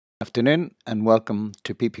afternoon and welcome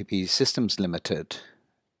to PPP Systems Limited.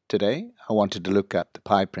 Today I wanted to look at the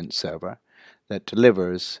Pi Print Server that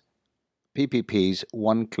delivers PPP's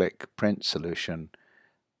OneClickPrint solution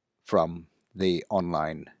from the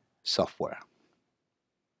online software.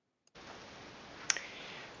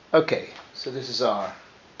 Okay, so this is our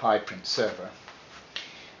Pi Print Server.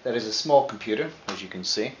 That is a small computer, as you can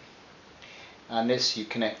see, and this you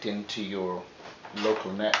connect into your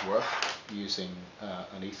local network using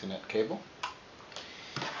an Ethernet cable,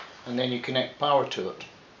 and then you connect power to it.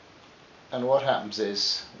 And what happens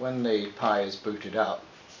is when the Pi is booted up,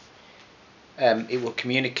 it will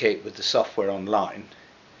communicate with the software online,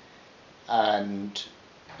 and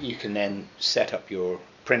you can then set up your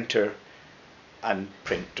printer and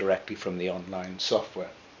print directly from the online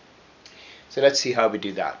software. So let's see how we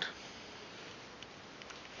do that.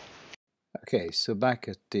 Okay, so back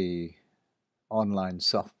at the online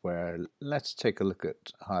software, let's take a look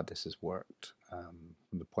at how this has worked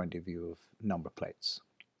from the point of view of number plates.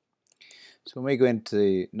 So when we go into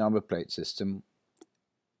the number plate system,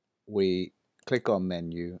 we click on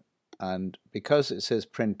menu, and because it says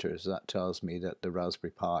printers, that tells me that the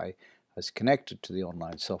Raspberry Pi has connected to the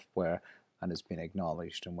online software and has been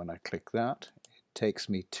acknowledged. And when I click that, it takes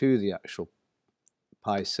me to the actual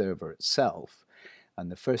Pi server itself, and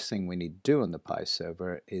the first thing we need to do on the Pi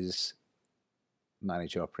server is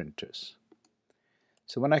manage our printers.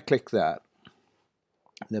 So when I click that,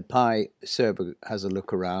 the Pi server has a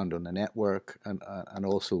look around on the network and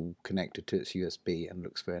also connected to its USB and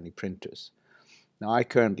looks for any printers. Now I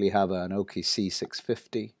currently have an Oki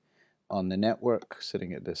C650 on the network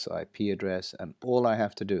sitting at this IP address, and all I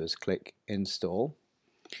have to do is click install,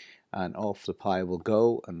 and off the Pi will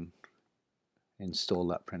go and install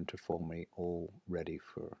that printer for me, all ready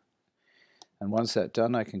for. And once that's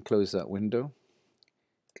done, I can close that window,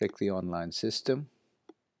 click the online system,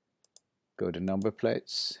 go to number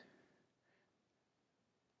plates,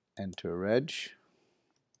 enter a reg,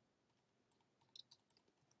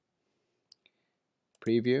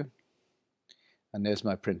 preview, and there's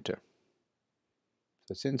my printer.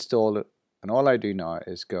 So it's installed, and all I do now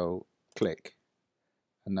is go click,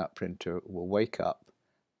 and that printer will wake up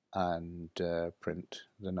and print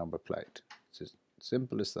the number plate. It's as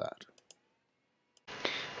simple as that.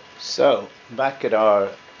 So back at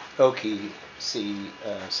our Oki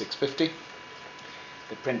C650,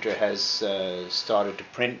 the printer has started to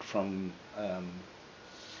print from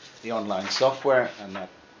the online software, and that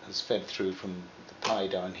has fed through from the Pi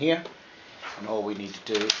down here, and all we need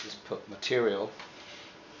to do is put material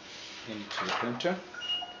into the printer,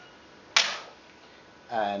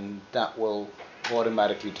 and that will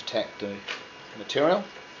automatically detect the material.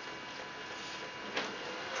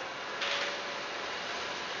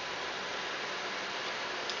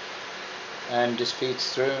 And just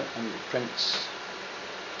feeds through and prints.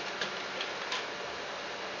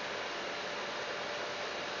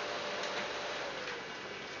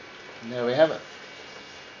 And there we have it.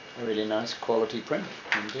 A really nice quality print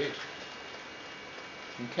indeed.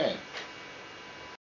 Okay.